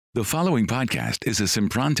The following podcast is a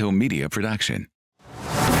Sempronto Media production.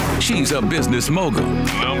 She's a business mogul,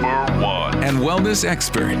 #1, and wellness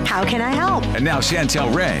expert. How can I help? And now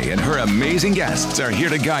Chantel Ray and her amazing guests are here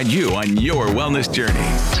to guide you on your wellness journey.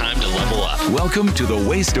 Time to level up. Welcome to the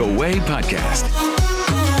Waste Away podcast.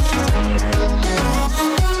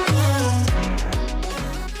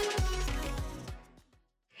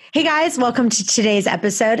 Hey guys, welcome to today's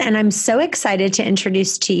episode. And I'm so excited to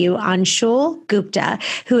introduce to you Anshul Gupta,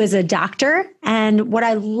 who is a doctor. And what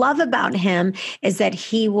I love about him is that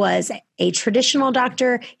he was a traditional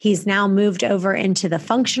doctor. He's now moved over into the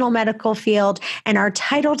functional medical field. And our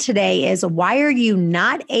title today is Why Are You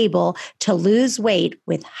Not Able to Lose Weight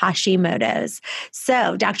with Hashimoto's?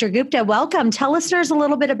 So, Dr. Gupta, welcome. Tell listeners a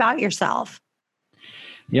little bit about yourself.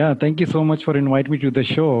 Yeah, thank you so much for inviting me to the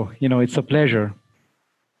show. It's a pleasure.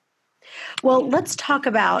 Well, let's talk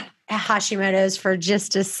about Hashimoto's for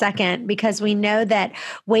just a second, because we know that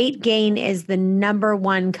weight gain is the number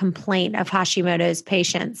one complaint of Hashimoto's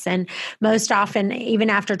patients. And most often, even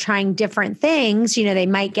after trying different things, they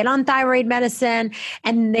might get on thyroid medicine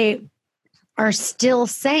and they are still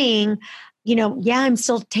saying, yeah, I'm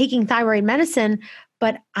still taking thyroid medicine,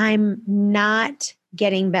 but I'm not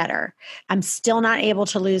getting better. I'm still not able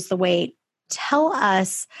to lose the weight. Tell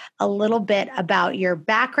us a little bit about your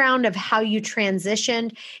background of how you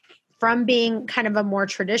transitioned from being kind of a more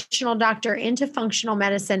traditional doctor into functional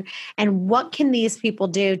medicine, and what can these people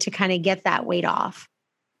do to kind of get that weight off?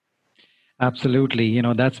 Absolutely.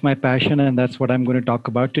 That's my passion, and that's what I'm going to talk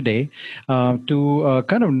about today. To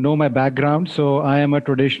kind of know my background, so I am a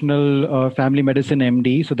traditional family medicine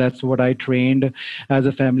MD. So that's what I trained as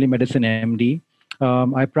a family medicine MD.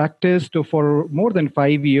 I practiced for more than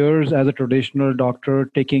 5 years as a traditional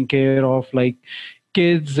doctor, taking care of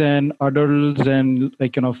kids and adults and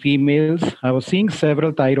females. I was seeing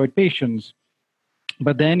several thyroid patients.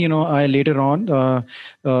 But then, I later on,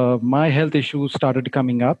 my health issues started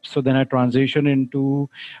coming up. So then I transitioned into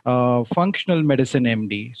functional medicine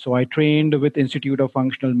MD. So I trained with Institute of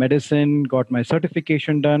Functional Medicine, got my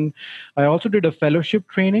certification done. I also did a fellowship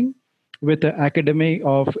training with the Academy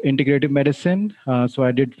of Integrative Medicine. So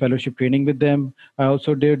I did fellowship training with them. I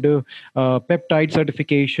also did peptide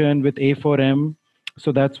certification with A4M.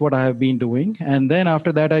 So that's what I have been doing. And then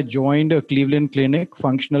after that, I joined a Cleveland Clinic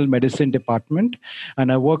Functional Medicine Department.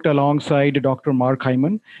 And I worked alongside Dr. Mark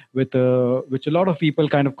Hyman, which a lot of people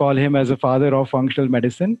kind of call him as a father of functional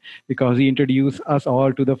medicine, because he introduced us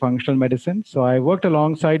all to the functional medicine. So I worked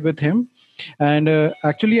alongside with him. And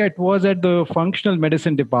actually, it was at the functional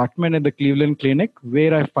medicine department at the Cleveland Clinic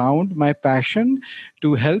where I found my passion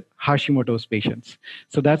to help Hashimoto's patients.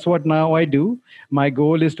 So that's what now I do. My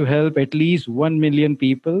goal is to help at least 1 million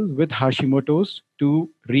people with Hashimoto's to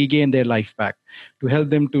regain their life back, to help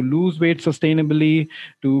them to lose weight sustainably,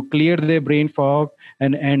 to clear their brain fog,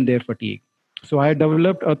 and end their fatigue. So I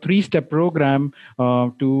developed a 3-step program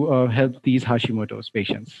to help these Hashimoto's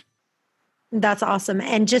patients. That's awesome.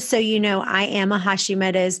 And just so you know, I am a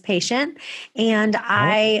Hashimoto's patient, and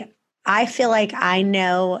I feel like I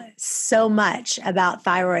know so much about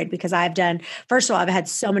thyroid because first of all, I've had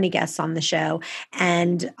so many guests on the show.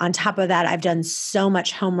 And on top of that, I've done so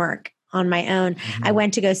much homework on my own. Mm-hmm. I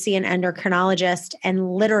went to go see an endocrinologist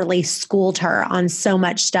and literally schooled her on so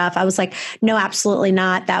much stuff. I was like, no, absolutely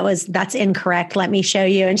not. That's incorrect. Let me show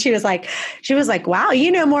you. And she was like, wow,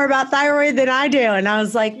 you know more about thyroid than I do. And I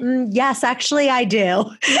was like, yes, actually I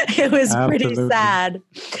do. It was pretty sad.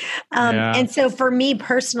 And so for me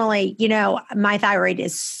personally, my thyroid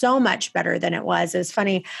is so much better than it was. It was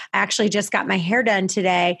funny. I actually just got my hair done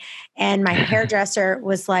today, and my hairdresser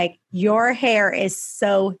was like, your hair is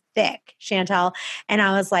so thick, Chantel. And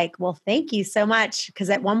I was like, well, thank you so much. Because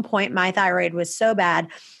at one point my thyroid was so bad,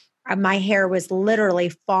 my hair was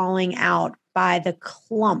literally falling out by the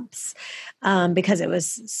clumps because it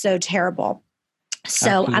was so terrible. So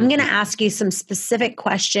absolutely. I'm going to ask you some specific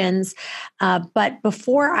questions. But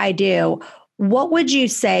before I do, what would you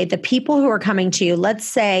say the people who are coming to you, let's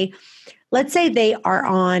say they are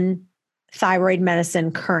on thyroid medicine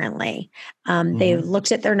currently. They've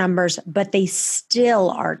looked at their numbers, but they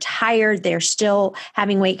still are tired. They're still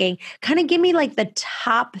having weight gain. Kind of give me the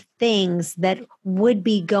top things that would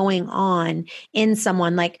be going on in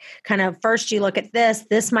someone. Kind of first you look at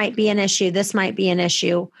this might be an issue. This might be an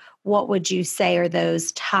issue. What would you say are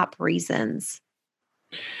those top reasons?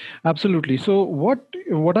 Absolutely. So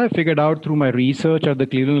what I figured out through my research at the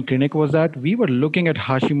Cleveland Clinic was that we were looking at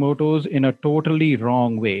Hashimoto's in a totally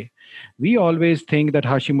wrong way. We always think that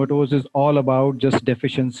Hashimoto's is all about just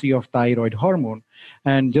deficiency of thyroid hormone,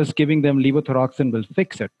 and just giving them levothyroxine will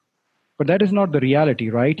fix it. But that is not the reality,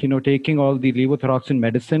 right? Taking all the levothyroxine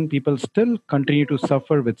medicine, people still continue to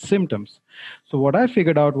suffer with symptoms. So what I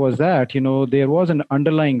figured out was that, there was an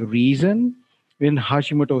underlying reason in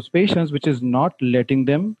Hashimoto's patients, which is not letting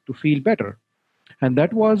them to feel better. And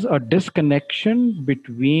that was a disconnection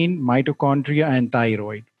between mitochondria and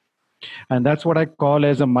thyroid. And that's what I call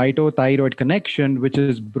as a mitothyroid connection, which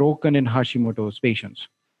is broken in Hashimoto's patients.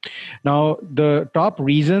 Now, the top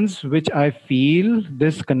reasons which I feel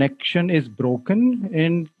this connection is broken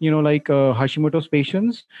in, Hashimoto's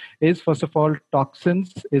patients is, first of all,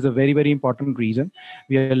 toxins is a very, very important reason.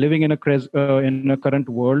 We are living in a current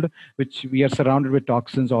world which we are surrounded with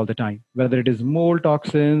toxins all the time, whether it is mold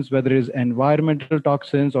toxins, whether it is environmental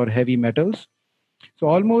toxins or heavy metals. So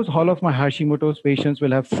almost all of my Hashimoto's patients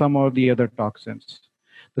will have some or the other toxins.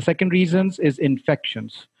 The second reasons is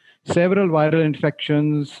infections. Several viral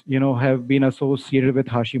infections, have been associated with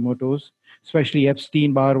Hashimoto's, especially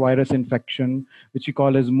Epstein-Barr virus infection, which we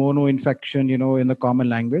call as mono infection, in the common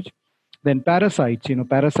language. Then parasites,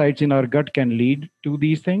 parasites in our gut can lead to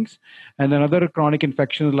these things. And then other chronic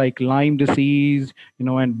infections like Lyme disease,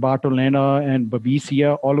 and Bartonella and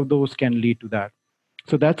Babesia, all of those can lead to that.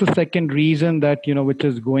 So that's the second reason that, which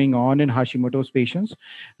is going on in Hashimoto's patients.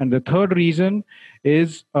 And the third reason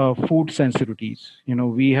is food sensitivities.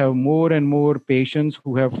 We have more and more patients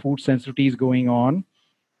who have food sensitivities going on,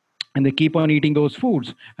 and they keep on eating those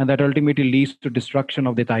foods, and that ultimately leads to destruction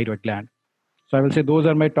of the thyroid gland. So I will say those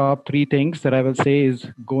are my top three things that I will say is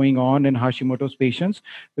going on in Hashimoto's patients,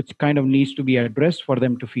 which kind of needs to be addressed for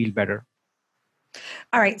them to feel better.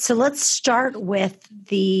 All right. So let's start with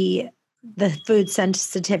the food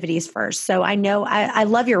sensitivities first. So I know I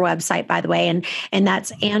love your website, by the way, and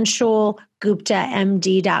that's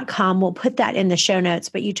AnshulGuptaMD.com. We'll put that in the show notes,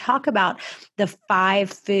 but you talk about the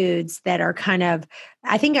 5 foods that are kind of,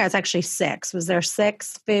 I think it was actually 6. Was there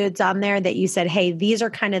 6 foods on there that you said, hey, these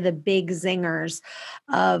are kind of the big zingers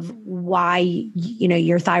of why,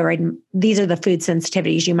 your thyroid, these are the food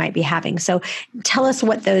sensitivities you might be having. So tell us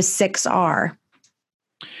what those 6 are.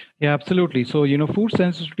 Yeah, absolutely. So, food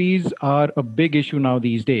sensitivities are a big issue now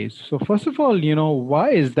these days. So first of all,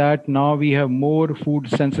 why is that now we have more food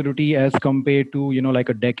sensitivity as compared to, like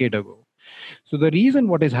a decade ago? So the reason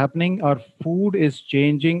what is happening, our food is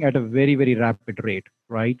changing at a very, very rapid rate,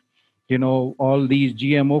 right? All these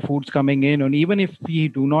GMO foods coming in, and even if we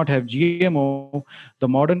do not have GMO, the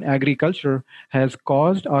modern agriculture has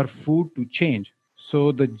caused our food to change.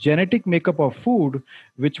 So the genetic makeup of food,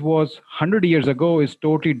 which was 100 years ago, is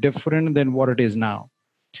totally different than what it is now.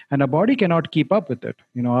 And our body cannot keep up with it.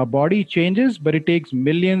 Our body changes, but it takes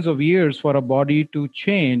millions of years for a body to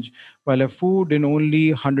change, while a food in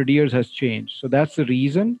only 100 years has changed. So that's the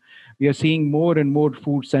reason we are seeing more and more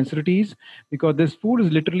food sensitivities, because this food is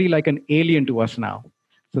literally like an alien to us now.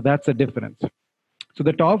 So that's the difference. So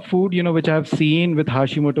the top food, which I've seen with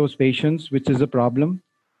Hashimoto's patients, which is a problem,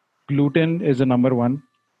 gluten is the number one.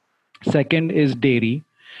 Second is dairy.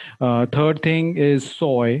 Third thing is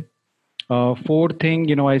soy. Fourth thing,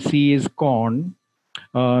 I see is corn.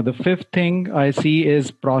 The fifth thing I see is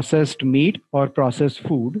processed meat or processed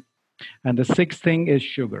food. And the sixth thing is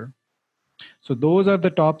sugar. So those are the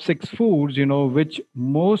top 6 foods, which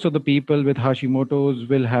most of the people with Hashimoto's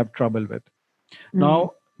will have trouble with.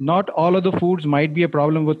 Now, not all of the foods might be a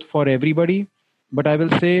problem for everybody, but I will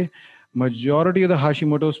say majority of the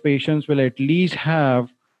Hashimoto's patients will at least have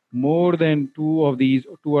more than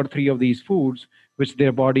 2 or 3 of these foods which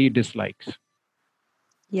their body dislikes.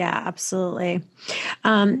 Yeah, absolutely.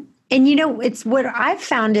 And it's what I've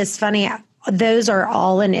found is funny. Those are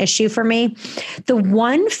all an issue for me. The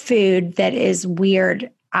one food that is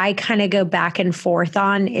weird, I kind of go back and forth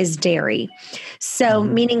on, is dairy. So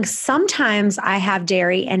meaning sometimes I have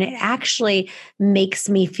dairy and it actually makes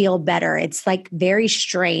me feel better. It's like very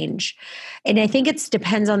strange. And I think it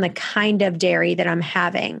depends on the kind of dairy that I'm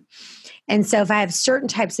having. And so if I have certain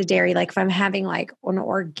types of dairy, like if I'm having like an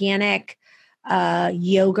organic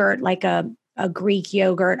yogurt, like a Greek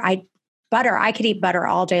yogurt, I could eat butter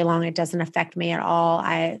all day long. It doesn't affect me at all.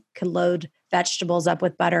 I could load vegetables up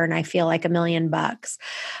with butter and I feel like $1 million. But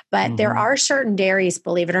there are certain dairies,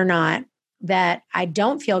 believe it or not, that I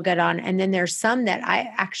don't feel good on. And then there's some that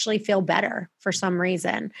I actually feel better for some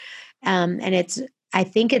reason. And I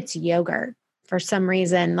think it's yogurt for some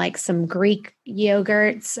reason, like some Greek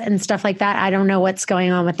yogurts and stuff like that. I don't know what's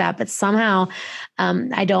going on with that, but somehow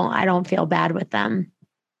I don't feel bad with them.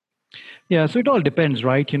 Yeah, so it all depends,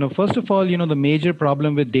 right? First of all, the major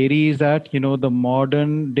problem with dairy is that, the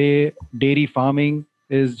modern day dairy farming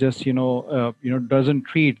is just, doesn't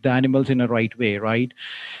treat the animals in a right way, right?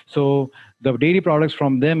 So the dairy products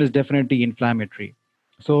from them is definitely inflammatory.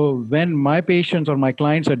 So when my patients or my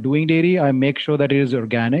clients are doing dairy, I make sure that it is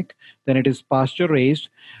organic, then it is pasture raised.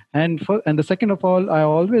 And the second of all, I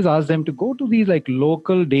always ask them to go to these like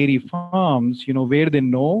local dairy farms, where they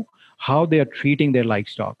know how they are treating their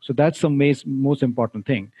livestock. So that's the most important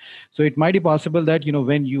thing. So it might be possible that,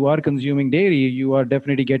 when you are consuming dairy, you are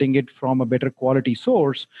definitely getting it from a better quality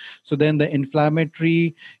source. So then the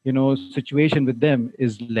inflammatory, situation with them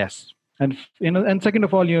is less. And second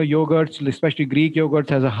of all, yogurts, especially Greek yogurts,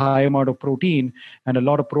 has a high amount of protein and a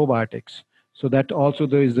lot of probiotics. So that also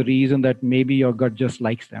there is the reason that maybe your gut just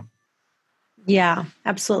likes them. Yeah,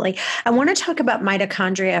 absolutely. I want to talk about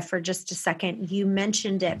mitochondria for just a second. You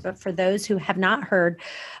mentioned it, but for those who have not heard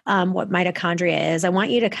what mitochondria is, I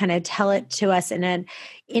want you to kind of tell it to us in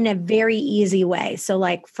a very easy way. So,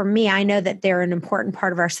 like for me, I know that they're an important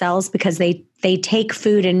part of our cells because they take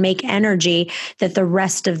food and make energy that the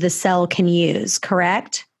rest of the cell can use.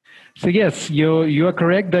 Correct? So yes, you are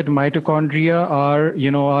correct that mitochondria are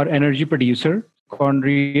our energy producer.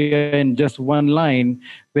 Mitochondria in just one line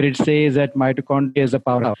where it says that mitochondria is a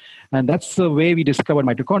powerhouse, and that's the way we discovered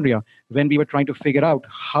mitochondria when we were trying to figure out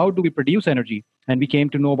how do we produce energy, and we came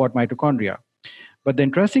to know about mitochondria. But the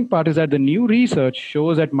interesting part is that the new research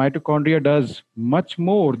shows that mitochondria does much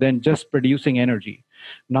more than just producing energy.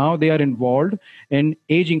 Now they are involved in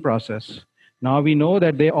aging process. Now we know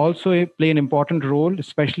that they also play an important role,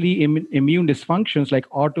 especially in immune dysfunctions like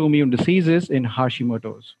autoimmune diseases in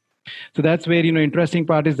Hashimoto's. So that's where, interesting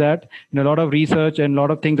part is that, a lot of research and a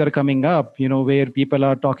lot of things are coming up, where people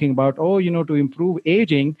are talking about, to improve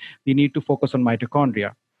aging, we need to focus on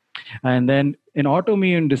mitochondria. And then in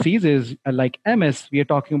autoimmune diseases like MS, we are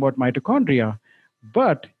talking about mitochondria.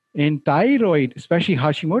 But in thyroid, especially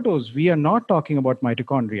Hashimoto's, we are not talking about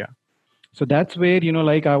mitochondria. So that's where,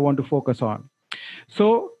 I want to focus on.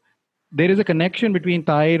 So there is a connection between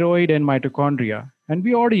thyroid and mitochondria. And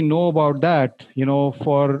we already know about that,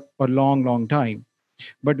 for a long, long time.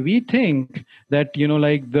 But we think that,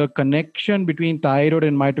 the connection between thyroid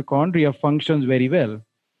and mitochondria functions very well.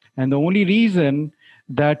 And the only reason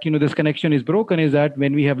that, this connection is broken is that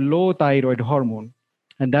when we have low thyroid hormone.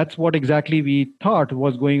 And that's what exactly we thought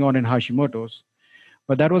was going on in Hashimoto's.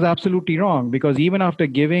 But that was absolutely wrong because even after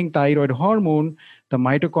giving thyroid hormone, the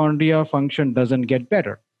mitochondria function doesn't get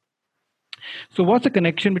better. So what's the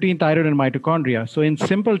connection between thyroid and mitochondria? So in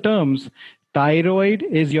simple terms, thyroid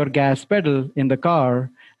is your gas pedal in the car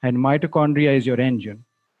and mitochondria is your engine.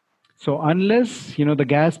 So unless, the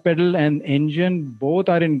gas pedal and engine both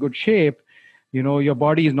are in good shape, your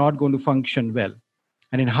body is not going to function well.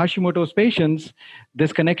 And in Hashimoto's patients,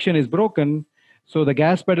 this connection is broken. So the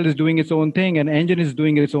gas pedal is doing its own thing and engine is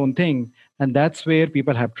doing its own thing. And that's where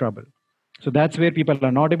people have trouble. So that's where people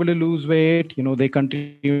are not able to lose weight. They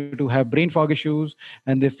continue to have brain fog issues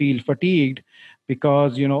and they feel fatigued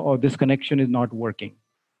because, this connection is not working.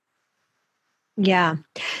 Yeah.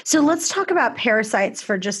 So let's talk about parasites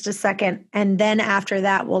for just a second. And then after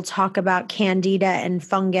that, we'll talk about candida and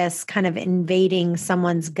fungus kind of invading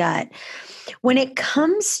someone's gut. When it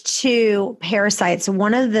comes to parasites,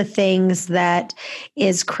 one of the things that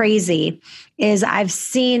is crazy is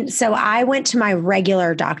so I went to my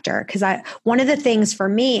regular doctor because one of the things for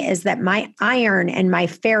me is that my iron and my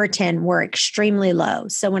ferritin were extremely low.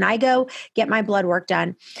 So when I go get my blood work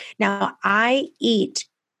done, now I eat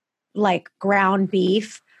like ground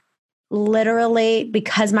beef, literally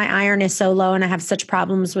because my iron is so low and I have such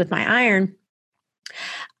problems with my iron.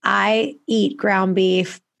 I eat ground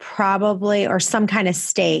beef probably or some kind of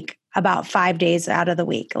steak about 5 days out of the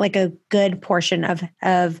week, like a good portion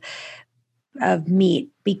of meat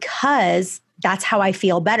because that's how I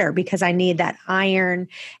feel better because I need that iron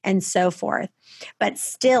and so forth. But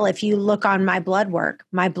still, if you look on my blood work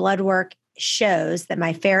shows that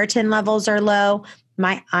my ferritin levels are low,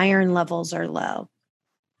 my iron levels are low.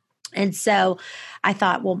 And so I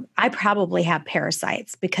thought, well, I probably have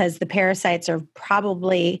parasites because the parasites are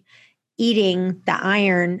probably eating the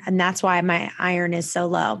iron, and that's why my iron is so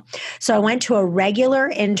low. So I went to a regular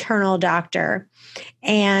internal doctor,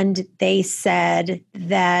 and they said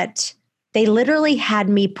that they literally had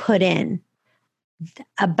me put in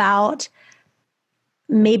about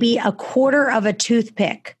maybe a quarter of a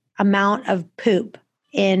toothpick amount of poop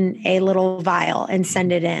in a little vial and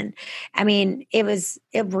send it in. I mean, it was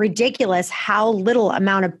ridiculous how little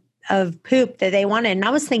amount of poop that they wanted. And I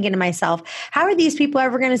was thinking to myself, how are these people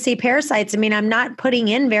ever going to see parasites? I mean, I'm not putting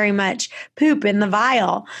in very much poop in the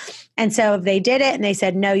vial. And so they did it and they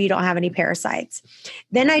said, no, you don't have any parasites.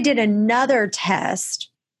 Then I did another test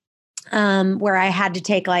where I had to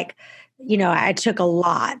take I took a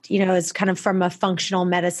lot, it's kind of from a functional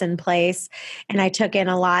medicine place. And I took in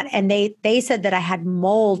a lot. And they said that I had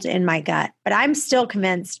mold in my gut, but I'm still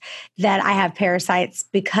convinced that I have parasites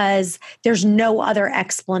because there's no other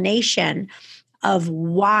explanation of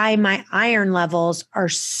why my iron levels are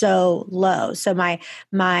so low. So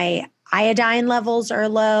my iodine levels are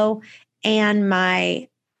low and my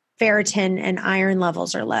ferritin and iron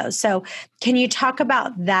levels are low. So can you talk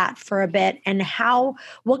about that for a bit and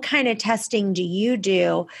what kind of testing do you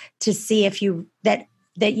do to see if that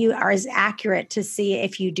you are as accurate to see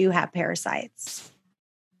if you do have parasites?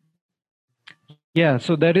 Yeah,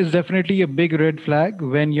 so that is definitely a big red flag.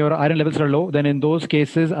 When your iron levels are low, then in those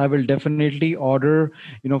cases, I will definitely order,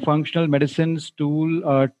 functional medicine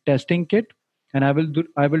stool testing kit, and I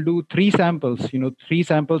will do three samples, three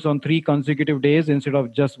samples on 3 consecutive days instead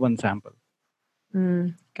of just one sample.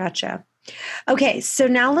 Gotcha. Okay, so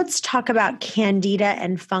now let's talk about candida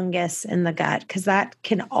and fungus in the gut, because that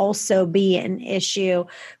can also be an issue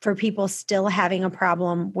for people still having a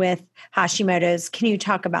problem with Hashimoto's. Can you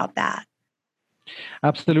talk about that?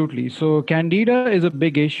 Absolutely. So candida is a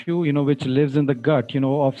big issue, which lives in the gut,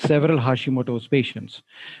 of several Hashimoto's patients.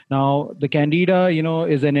 Now, the candida,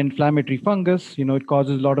 is an inflammatory fungus. It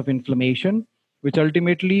causes a lot of inflammation, which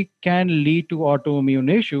ultimately can lead to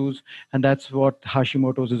autoimmune issues, and that's what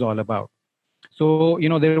Hashimoto's is all about. So,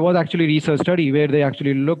 there was actually a research study where they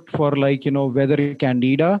actually looked for whether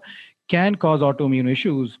candida can cause autoimmune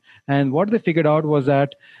issues. And what they figured out was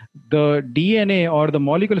that the DNA or the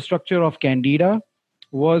molecular structure of candida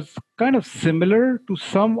was kind of similar to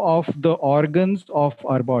some of the organs of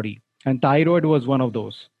our body. And thyroid was one of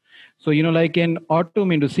those. So, like in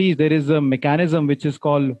autoimmune disease, there is a mechanism which is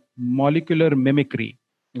called molecular mimicry.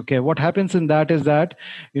 Okay, what happens in that is that,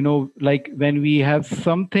 like when we have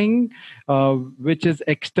something which is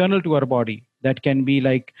external to our body, that can be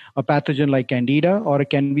like a pathogen like candida, or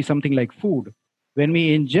it can be something like food. When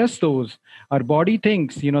we ingest those, our body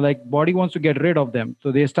thinks, like body wants to get rid of them.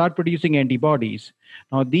 So they start producing antibodies.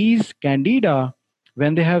 Now, these candida,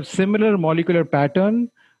 when they have similar molecular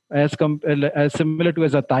pattern as similar to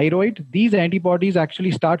as a thyroid, these antibodies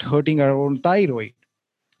actually start hurting our own thyroid.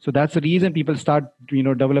 So that's the reason people start,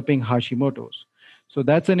 developing Hashimoto's. So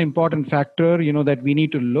that's an important factor, that we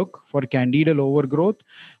need to look for candidal overgrowth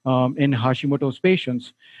in Hashimoto's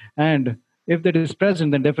patients. And if that is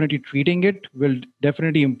present, then definitely treating it will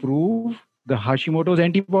definitely improve the Hashimoto's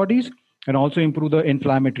antibodies and also improve the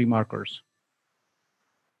inflammatory markers.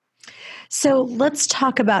 So let's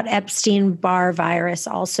talk about Epstein-Barr virus,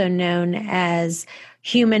 also known as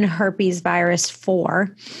human herpes virus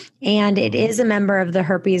 4. And it is a member of the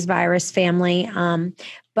herpes virus family.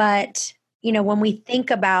 But, when we think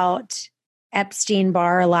about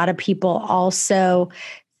Epstein-Barr, a lot of people also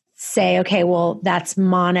say, okay, well, that's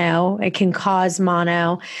mono. It can cause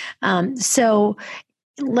mono. So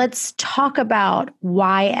let's talk about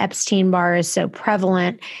why Epstein-Barr is so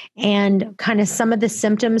prevalent and kind of some of the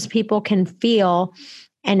symptoms people can feel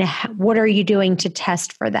and what are you doing to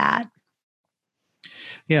test for that?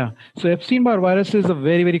 Yeah. So Epstein-Barr virus is a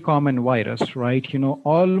very, very common virus, right?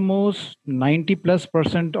 Almost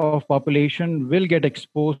 90+% of population will get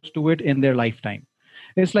exposed to it in their lifetime.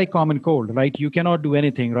 It's like common cold, right? You cannot do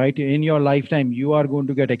anything, right? In your lifetime, you are going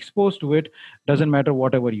to get exposed to it. Doesn't matter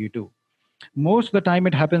whatever you do. Most of the time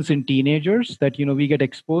it happens in teenagers that we get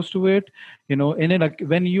exposed to it.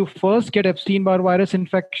 When you first get Epstein-Barr virus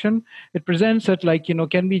infection, it presents at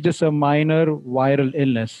can be just a minor viral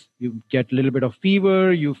illness. You get a little bit of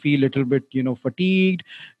fever, you feel a little bit fatigued,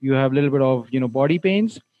 you have a little bit of body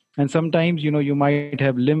pains, and sometimes you might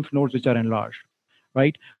have lymph nodes which are enlarged,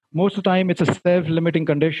 right? Most of the time it's a self-limiting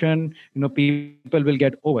condition. People will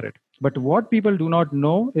get over it. But what people do not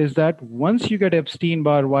know is that once you get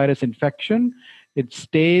Epstein-Barr virus infection, it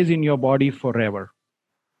stays in your body forever.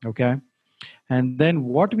 Okay. And then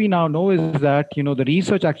what we now know is that, the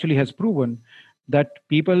research actually has proven that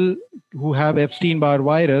people who have Epstein-Barr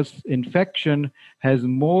virus infection has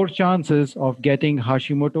more chances of getting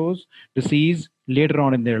Hashimoto's disease later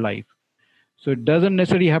on in their life. So it doesn't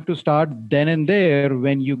necessarily have to start then and there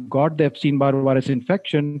when you got the Epstein-Barr virus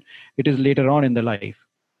infection. It is later on in the life.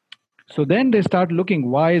 So then they start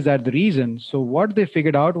looking, why is that the reason? So what they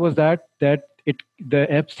figured out was that the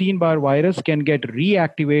Epstein-Barr virus can get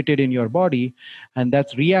reactivated in your body, and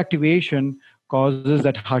that's reactivation causes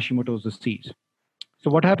that Hashimoto's disease.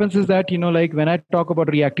 So what happens is that, like when I talk about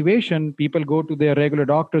reactivation, people go to their regular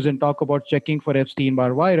doctors and talk about checking for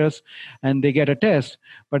Epstein-Barr virus, and they get a test.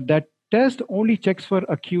 But that test only checks for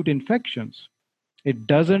acute infections. It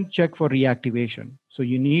doesn't check for reactivation. So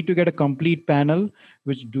you need to get a complete panel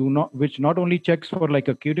which not only checks for like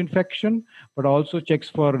acute infection, but also checks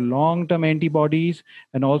for long-term antibodies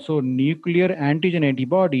and also nuclear antigen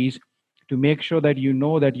antibodies to make sure that you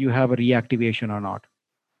know that you have a reactivation or not.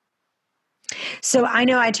 So I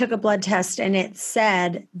know I took a blood test and it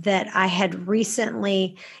said that I had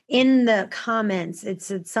recently, in the comments, it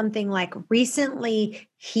said something like recently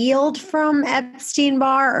healed from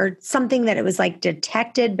Epstein-Barr or something, that it was like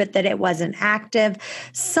detected, but that it wasn't active,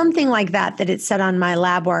 something like that, that it said on my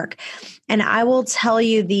lab work. And I will tell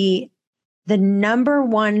you the number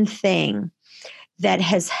one thing that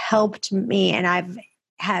has helped me, and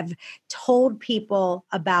have told people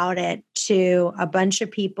about it to a bunch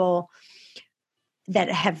of people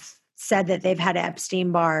that have said that they've had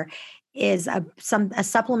Epstein-Barr, is a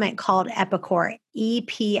supplement called Epicor,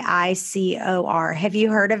 EPICOR. Have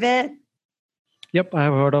you heard of it? Yep, I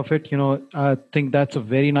have heard of it. I think that's a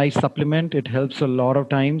very nice supplement. It helps a lot of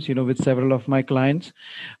times, with several of my clients.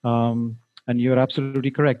 And you're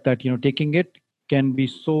absolutely correct that, taking it can be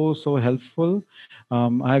so helpful.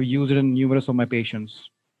 I have used it in numerous of my patients.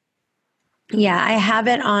 Yeah, I have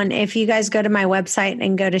it on. If you guys go to my website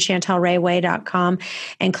and go to chantelrayway.com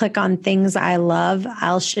and click on things I love,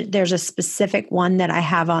 there's a specific one that I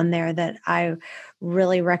have on there that I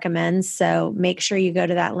really recommend. So make sure you go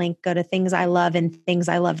to that link, go to things I love and things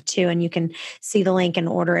I love too, and you can see the link and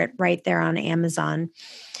order it right there on Amazon.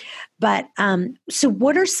 But so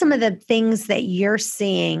what are some of the things that you're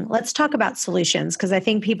seeing? Let's talk about solutions, because I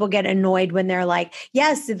think people get annoyed when they're like,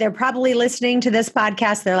 yes, they're probably listening to this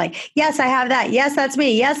podcast. They're like, yes, I have that. Yes, that's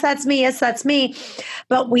me. Yes, that's me. Yes, that's me.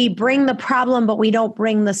 But we bring the problem, but we don't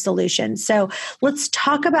bring the solution. So let's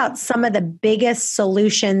talk about some of the biggest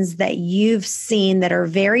solutions that you've seen that are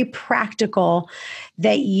very practical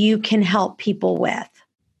that you can help people with.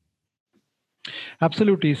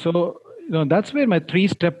 Absolutely. So that's where my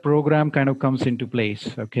 3-step program kind of comes into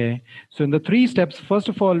place. Okay. So in the 3 steps, first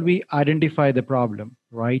of all, we identify the problem,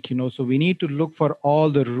 right? So we need to look for all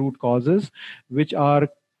the root causes which are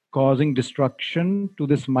causing destruction to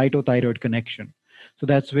this mitothyroid connection. So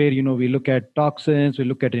that's where, we look at toxins, we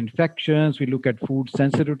look at infections, we look at food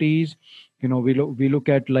sensitivities, we look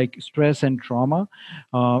at like stress and trauma,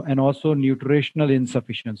 and also nutritional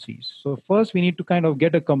insufficiencies. So first we need to kind of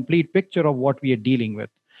get a complete picture of what we are dealing with.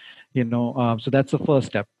 So that's the first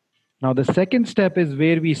step. Now, the second step is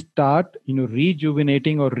where we start,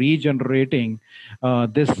 rejuvenating or regenerating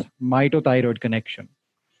this mitothyroid connection.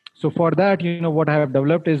 So for that, what I have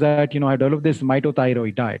developed is that, I developed this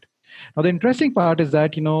mitothyroid diet. Now, the interesting part is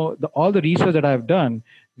that, all the research that I've done,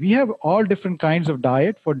 we have all different kinds of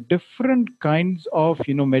diet for different kinds of,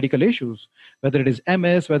 medical issues, whether it is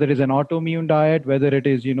MS, whether it is an autoimmune diet, whether it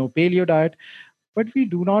is, paleo diet. But we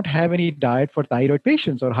do not have any diet for thyroid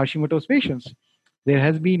patients or Hashimoto's patients. There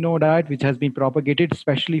has been no diet which has been propagated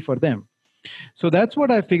especially for them. So that's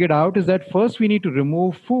what I figured out, is that first we need to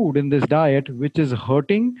remove food in this diet which is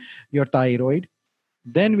hurting your thyroid.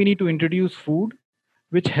 Then we need to introduce food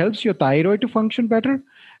which helps your thyroid to function better,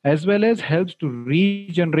 as well as helps to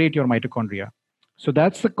regenerate your mitochondria. So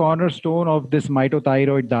that's the cornerstone of this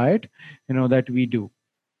mitothyroid diet, that we do.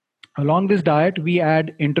 Along this diet, we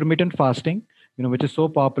add intermittent fasting, which is so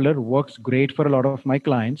popular, works great for a lot of my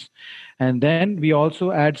clients. And then we also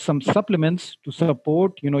add some supplements to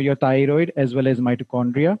support, your thyroid as well as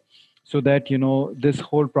mitochondria, so that, this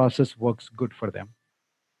whole process works good for them.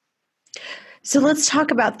 So let's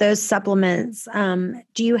talk about those supplements.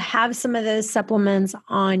 Do you have some of those supplements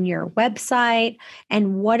on your website?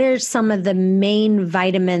 And what are some of the main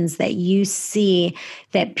vitamins that you see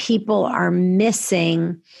that people are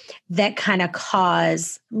missing that kind of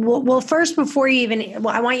cause? Well, first, before you even,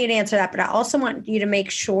 I want you to answer that, but I also want you to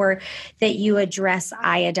make sure that you address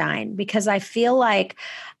iodine, because I feel like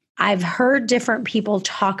I've heard different people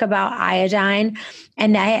talk about iodine,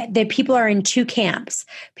 and that people are in 2 camps.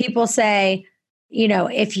 People say,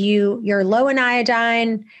 if you're low in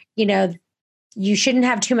iodine, you shouldn't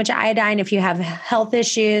have too much iodine if you have health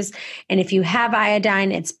issues. And if you have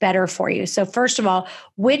iodine, it's better for you. So first of all,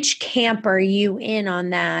 which camp are you in on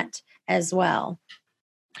that as well?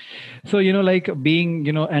 So, like being,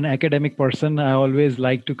 an academic person, I always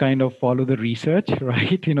like to kind of follow the research,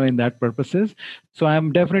 right? In that purposes. So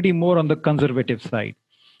I'm definitely more on the conservative side.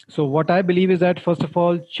 So what I believe is that, first of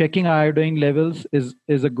all, checking iodine levels is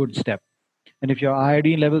a good step. And if your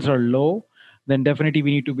iodine levels are low, then definitely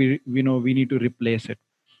we need to replace it.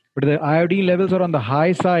 But if the iodine levels are on the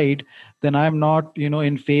high side, then I'm not,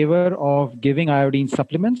 in favor of giving iodine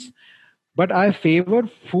supplements. But I favor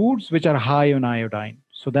foods which are high on iodine.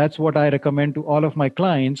 So that's what I recommend to all of my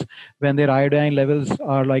clients when their iodine levels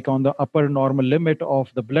are like on the upper normal limit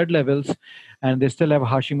of the blood levels and they still have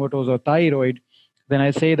Hashimoto's or thyroid. Then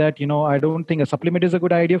I say that, I don't think a supplement is a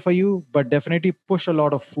good idea for you, but definitely push a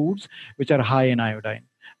lot of foods which are high in iodine.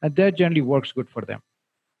 And that generally works good for them.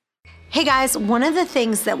 Hey guys, one of the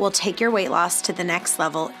things that will take your weight loss to the next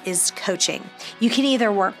level is coaching. You can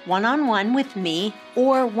either work one-on-one with me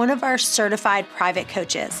or one of our certified private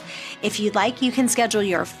coaches. If you'd like, you can schedule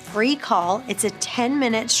your free call. It's a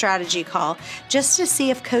 10-minute strategy call just to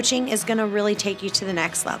see if coaching is going to really take you to the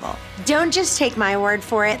next level. Don't just take my word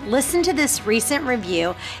for it. Listen to this recent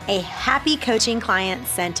review a happy coaching client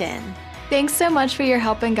sent in. Thanks so much for your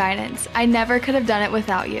help and guidance. I never could have done it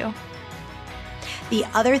without you. The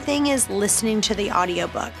other thing is listening to the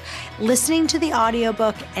audiobook. Listening to the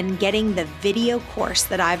audiobook and getting the video course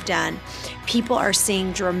that I've done, people are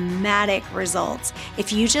seeing dramatic results.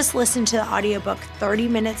 If you just listen to the audiobook 30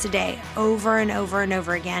 minutes a day over and over and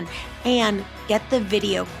over again and get the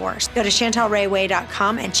video course, go to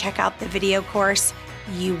ChantelRayWay.com and check out the video course.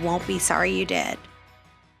 You won't be sorry you did.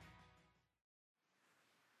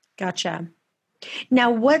 Gotcha. Now,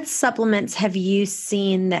 what supplements have you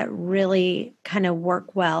seen that really kind of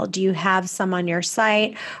work well? Do you have some on your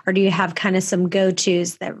site, or do you have kind of some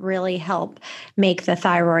go-tos that really help make the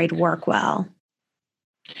thyroid work well?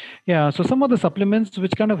 Yeah, so some of the supplements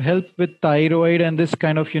which kind of help with thyroid and this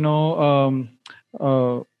kind of,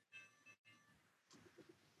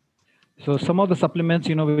 so some of the supplements,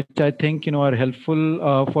 which I think, are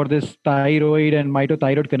helpful for this thyroid and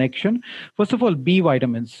mitothyroid connection. First of all, B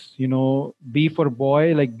vitamins, B for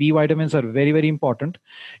boy, like B vitamins are very, very important.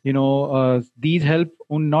 These help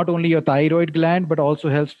not only your thyroid gland, but also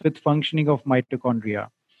helps with functioning of mitochondria.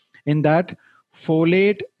 In that,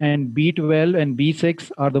 folate and B12 and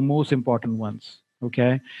B6 are the most important ones.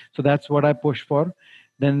 Okay. So that's what I push for.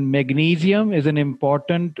 Then magnesium is an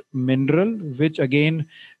important mineral, which again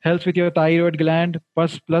helps with your thyroid gland,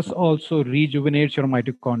 plus also rejuvenates your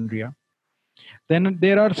mitochondria. Then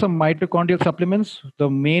there are some mitochondrial supplements. The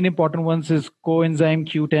main important ones is coenzyme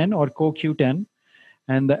Q10 or CoQ10,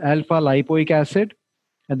 and the alpha lipoic acid,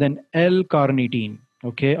 and then L-carnitine.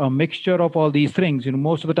 Okay, a mixture of all these things.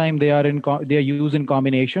 Most of the time they are used in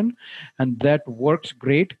combination, and that works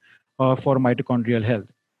great for mitochondrial health.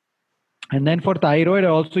 And then for thyroid, I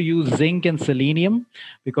also use zinc and selenium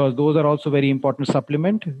because those are also very important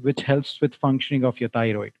supplement, which helps with functioning of your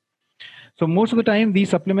thyroid. So most of the time, these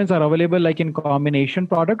supplements are available like in combination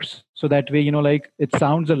products. So that way, like it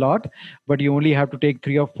sounds a lot, but you only have to take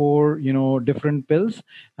 3 or 4, different pills,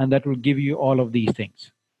 and that will give you all of these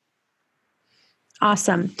things.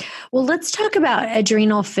 Awesome. Well, let's talk about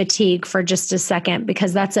adrenal fatigue for just a second,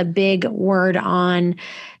 because that's a big word on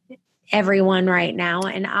everyone right now.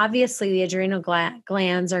 And obviously the adrenal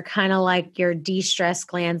glands are kind of like your de-stress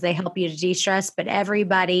glands. They help you to de-stress, but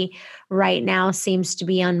everybody right now seems to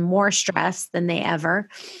be on more stress than they ever.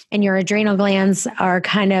 And your adrenal glands are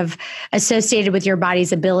kind of associated with your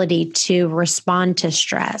body's ability to respond to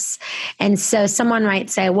stress. And so someone might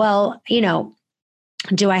say, well,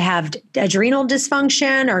 do I have adrenal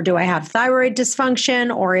dysfunction, or do I have thyroid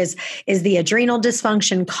dysfunction, or is the adrenal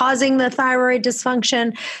dysfunction causing the thyroid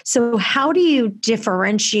dysfunction? So how do you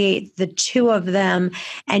differentiate the two of them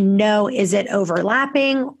and know, is it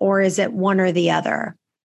overlapping or is it one or the other?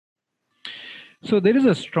 So there is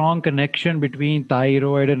a strong connection between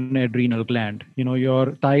thyroid and adrenal gland.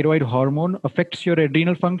 Your thyroid hormone affects your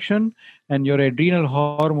adrenal function, and your adrenal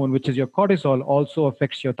hormone, which is your cortisol, also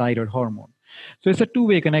affects your thyroid hormone. So it's a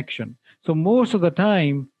two-way connection. So most of the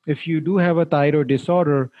time, if you do have a thyroid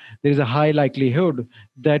disorder, there is a high likelihood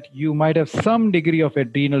that you might have some degree of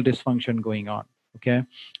adrenal dysfunction going on. Okay.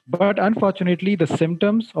 But unfortunately, the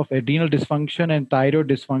symptoms of adrenal dysfunction and thyroid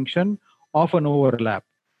dysfunction often overlap,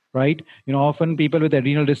 right? Often people with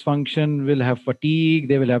adrenal dysfunction will have fatigue,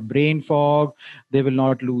 they will have brain fog, they will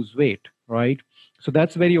not lose weight, right? So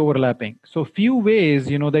that's very overlapping. So few ways,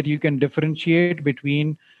 that you can differentiate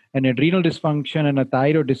between an adrenal dysfunction and a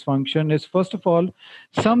thyroid dysfunction is, first of all,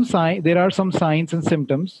 there are some signs and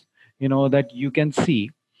symptoms, that you can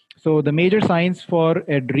see. So the major signs for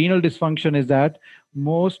adrenal dysfunction is that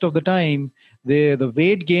most of the time, the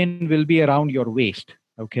weight gain will be around your waist.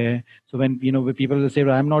 Okay. So when, when people will say,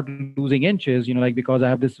 well, I'm not losing inches, because I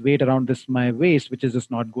have this weight around my waist, which is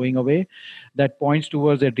just not going away, that points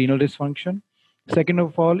towards adrenal dysfunction. Second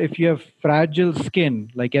of all, if you have fragile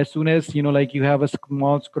skin, like as soon as, you have a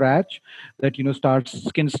small scratch that,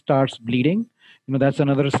 skin starts bleeding, that's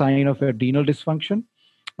another sign of adrenal dysfunction.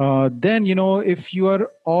 Then, if you are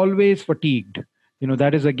always fatigued,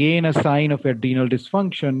 that is again a sign of adrenal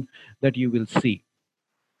dysfunction that you will see.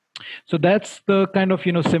 So that's the kind of,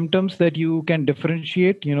 symptoms that you can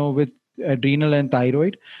differentiate, with adrenal and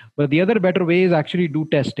thyroid. But the other better way is actually do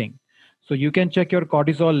testing. So you can check your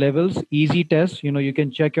cortisol levels, easy test. You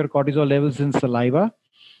can check your cortisol levels in saliva,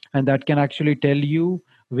 and that can actually tell you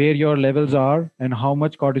where your levels are and how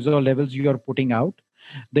much cortisol levels you are putting out.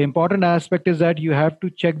 The important aspect is that you have to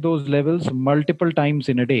check those levels multiple times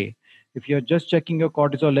in a day. If you're just checking your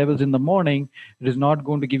cortisol levels in the morning, it is not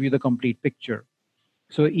going to give you the complete picture.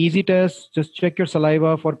 So easy test, just check your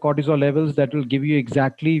saliva for cortisol levels. That will give you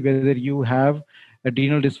exactly whether you have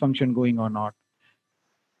adrenal dysfunction going or not.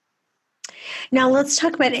 Now let's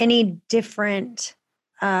talk about any different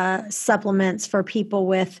supplements for people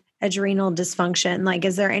with adrenal dysfunction. Like,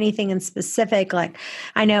 is there anything in specific? Like,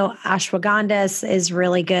 I know ashwagandha is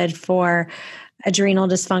really good for adrenal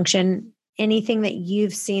dysfunction. Anything that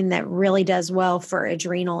you've seen that really does well for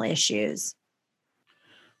adrenal issues?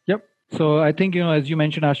 Yep. So I think, as you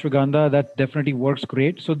mentioned, ashwagandha, that definitely works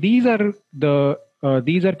great. So these are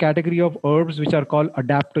category of herbs which are called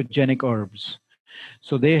adaptogenic herbs.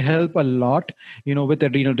 So they help a lot, with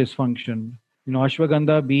adrenal dysfunction.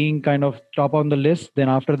 Ashwagandha being kind of top on the list. Then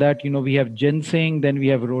after that, we have ginseng, then we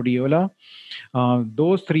have rhodiola.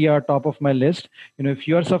 Those three are top of my list. If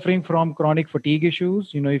you are suffering from chronic fatigue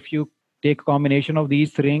issues, if you take a combination of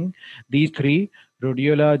these three,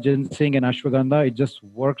 rhodiola, ginseng, and ashwagandha, it just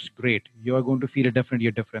works great. You are going to feel definitely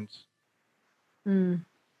a difference. Mm.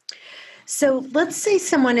 So let's say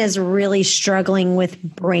someone is really struggling with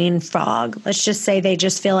brain fog. Let's just say they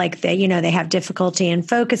just feel like they have difficulty in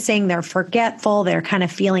focusing. They're forgetful. They're kind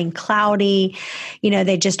of feeling cloudy.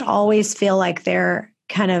 They just always feel like they're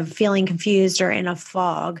kind of feeling confused or in a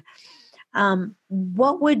fog.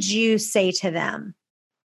 What would you say to them?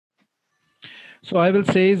 So I will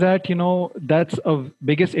say that, that's a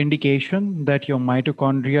biggest indication that your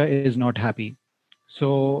mitochondria is not happy.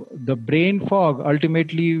 So the brain fog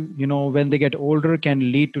ultimately, when they get older,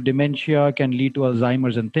 can lead to dementia, can lead to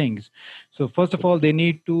Alzheimer's and things. So first of all, they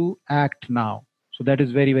need to act now. So that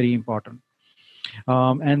is very, very important.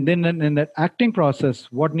 And then in that acting process,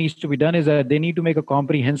 what needs to be done is that they need to make a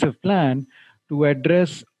comprehensive plan to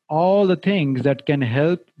address all the things that can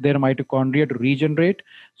help their mitochondria to regenerate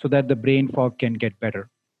so that the brain fog can get better.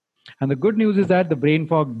 And the good news is that the brain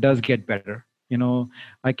fog does get better.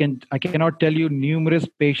 I cannot tell you numerous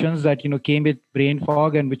patients that came with brain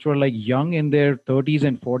fog and which were like young in their 30s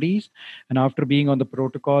and 40s, and after being on the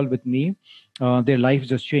protocol with me, their lives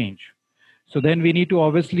just changed. So then we need to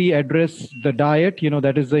obviously address the diet.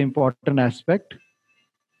 That is the important aspect.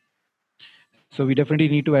 So we definitely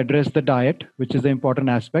need to address the diet, which is the important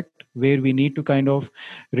aspect, where we need to kind of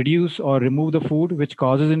reduce or remove the food which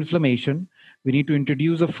causes inflammation. We need to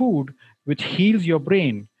introduce a food which heals your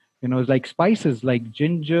brain. Like spices like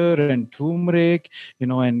ginger and turmeric,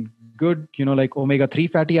 and good, like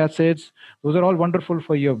omega-3 fatty acids. Those are all wonderful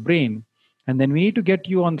for your brain. And then we need to get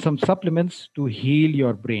you on some supplements to heal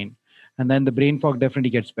your brain. And then the brain fog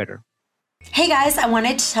definitely gets better. Hey guys, I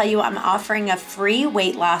wanted to tell you I'm offering a free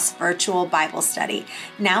weight loss virtual Bible study.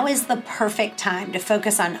 Now is the perfect time to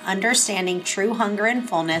focus on understanding true hunger and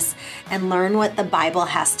fullness and learn what the Bible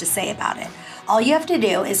has to say about it. All you have to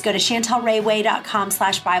do is go to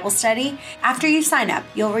chantelrayway.com/Bible study. After you sign up,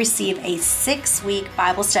 you'll receive a 6-week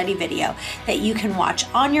Bible study video that you can watch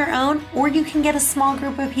on your own, or you can get a small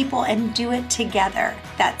group of people and do it together.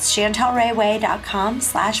 That's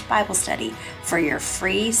chantelrayway.com/Bible study for your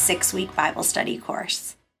free 6-week Bible study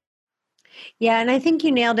course. Yeah, and I think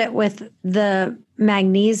you nailed it with the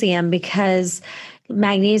magnesium, because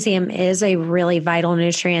magnesium is a really vital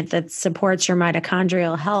nutrient that supports your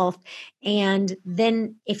mitochondrial health. And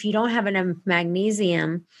then if you don't have enough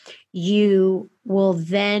magnesium, you will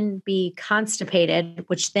then be constipated,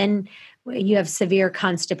 which then you have severe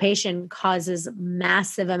constipation, causes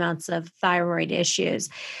massive amounts of thyroid issues.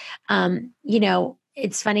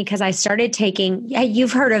 It's funny because I started taking,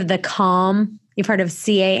 you've heard of the Calm. You've heard of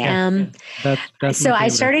CAM. Yes, that's so I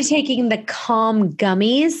started taking the Calm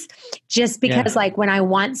gummies just because like when I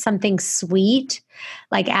want something sweet,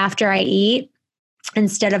 like after I eat,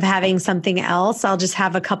 instead of having something else, I'll just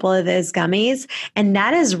have a couple of those gummies. And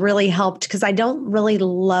that has really helped because I don't really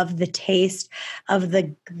love the taste of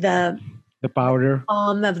the powder.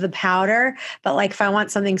 Of the powder. But like if I want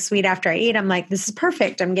something sweet after I eat, I'm like, this is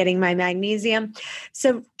perfect. I'm getting my magnesium.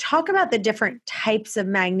 So talk about the different types of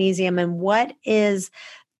magnesium and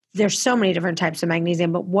there's so many different types of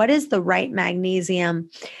magnesium, but what is the right magnesium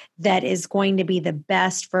that is going to be the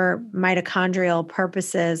best for mitochondrial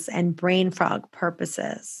purposes and brain fog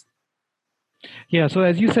purposes? Yeah, so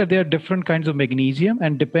as you said, there are different kinds of magnesium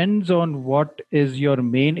and depends on what is your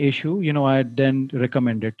main issue, I then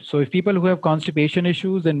recommend it. So if people who have constipation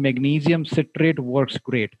issues, then magnesium citrate works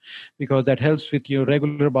great because that helps with your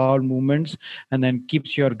regular bowel movements and then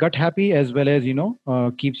keeps your gut happy as well as,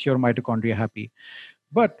 keeps your mitochondria happy.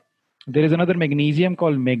 But there is another magnesium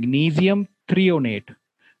called magnesium threonate.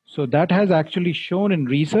 So that has actually shown in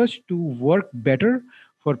research to work better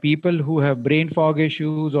for people who have brain fog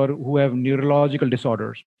issues or who have neurological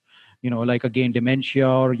disorders, like again dementia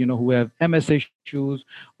or who have MS issues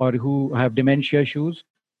or who have dementia issues.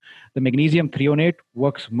 The magnesium threonate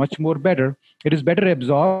works much more better. It is better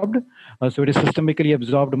absorbed, so it is systemically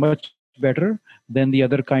absorbed much better than the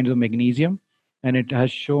other kinds of magnesium, and it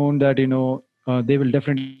has shown that they will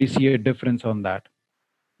definitely see a difference on that.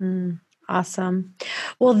 Awesome.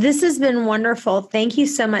 Well, this has been wonderful. Thank you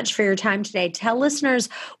so much for your time today. Tell listeners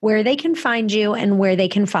where they can find you and where they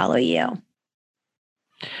can follow you.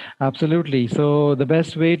 Absolutely. So the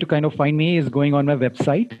best way to kind of find me is going on my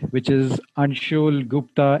website, which is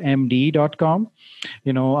anshulguptamd.com.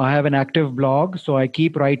 I have an active blog, so I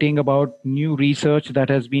keep writing about new research that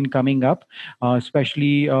has been coming up,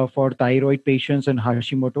 especially for thyroid patients and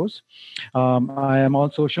Hashimoto's. I am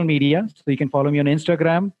on social media, so you can follow me on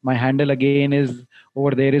Instagram. My handle again is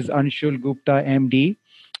over there is anshulguptamd.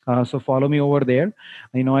 So follow me over there.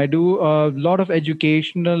 I do a lot of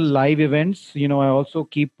educational live events. I also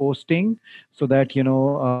keep posting so that,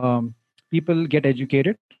 people get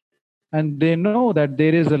educated and they know that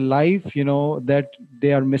there is a life, that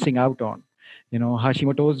they are missing out on.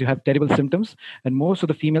 Hashimoto's, you have terrible symptoms, and most of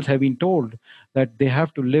the females have been told that they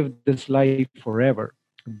have to live this life forever.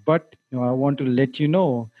 But I want to let you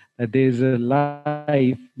know that there is a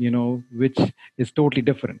life, which is totally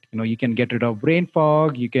different. You can get rid of brain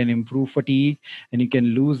fog, you can improve fatigue, and you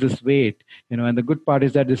can lose this weight. And the good part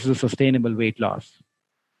is that this is a sustainable weight loss.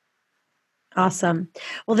 Awesome.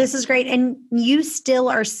 Well, this is great. And you still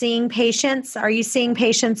are seeing patients? Are you seeing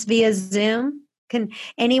patients via Zoom? Can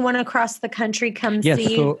anyone across the country come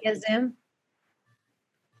see you via Zoom?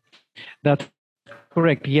 That's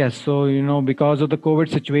correct. Yes. So, because of the COVID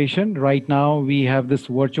situation, right now we have this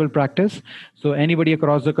virtual practice. So anybody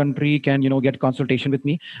across the country can, get consultation with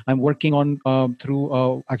me. I'm working on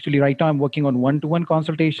actually right now I'm working on one-to-one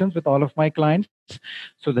consultations with all of my clients.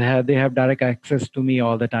 So they have direct access to me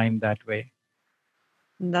all the time that way.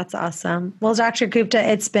 That's awesome. Well, Dr. Gupta,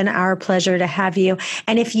 it's been our pleasure to have you.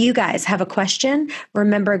 And if you guys have a question,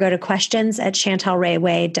 remember, go to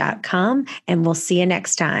questions@chantelrayway.com and we'll see you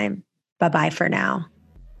next time. Bye-bye for now.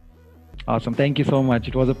 Awesome. Thank you so much.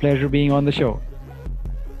 It was a pleasure being on the show.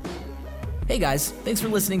 Hey guys, thanks for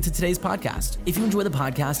listening to today's podcast. If you enjoy the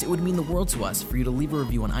podcast, it would mean the world to us for you to leave a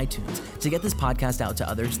review on iTunes to get this podcast out to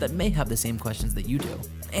others that may have the same questions that you do.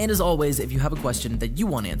 And as always, if you have a question that you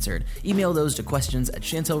want answered, email those to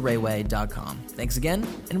questions@chantelrayway.com. Thanks again,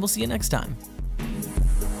 and we'll see you next time.